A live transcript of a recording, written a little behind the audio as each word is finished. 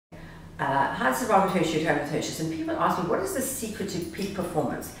Hi, this is Margaret Hirsch at Home with Hirsch, and people ask me, what is the secret to peak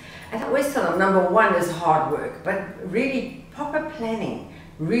performance? And I always tell them, number one is hard work, but really proper planning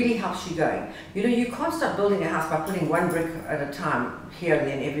really helps you going. You know, you can't start building a house by putting one brick at a time here and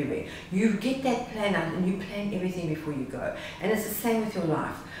then everywhere. You get that plan out and you plan everything before you go. And it's the same with your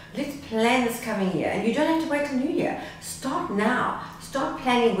life. Let's plan this coming year, and you don't have to wait till New Year. Start now. Start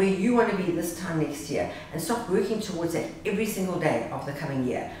planning where you want to be this time next year and start working towards that every single day of the coming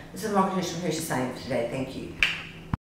year. This is Margaret Hirsch from Hirsch saying for today. Thank you.